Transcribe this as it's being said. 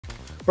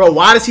Bro,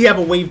 why does he have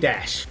a wave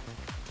dash?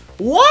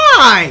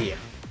 Why?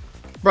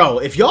 Bro,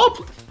 if y'all...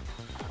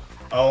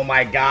 Oh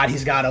my god,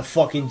 he's got a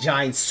fucking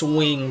giant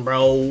swing,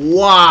 bro.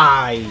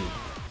 Why?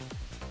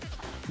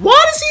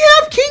 Why does he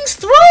have King's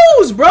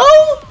throws, bro?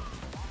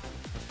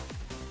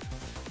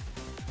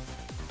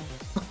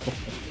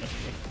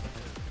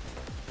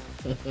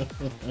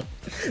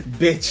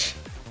 Bitch,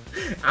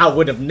 I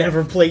would have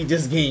never played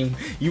this game.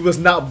 You was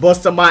not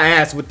busting my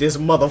ass with this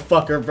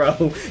motherfucker,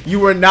 bro. You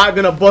were not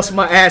gonna bust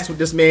my ass with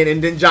this man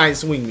and then giant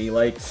swing me.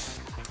 Like,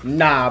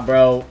 nah,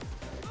 bro.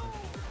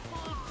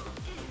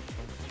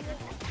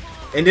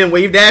 And then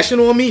wave dashing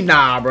on me?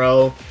 Nah,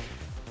 bro.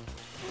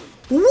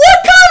 What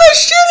kind of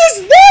shit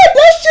is that?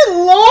 That shit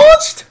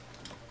launched?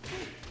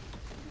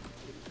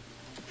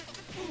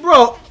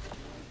 Bro.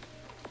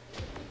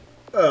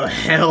 Oh,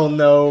 hell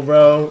no,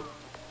 bro.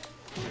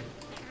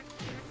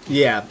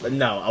 Yeah,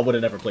 no, I would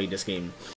have never played this game.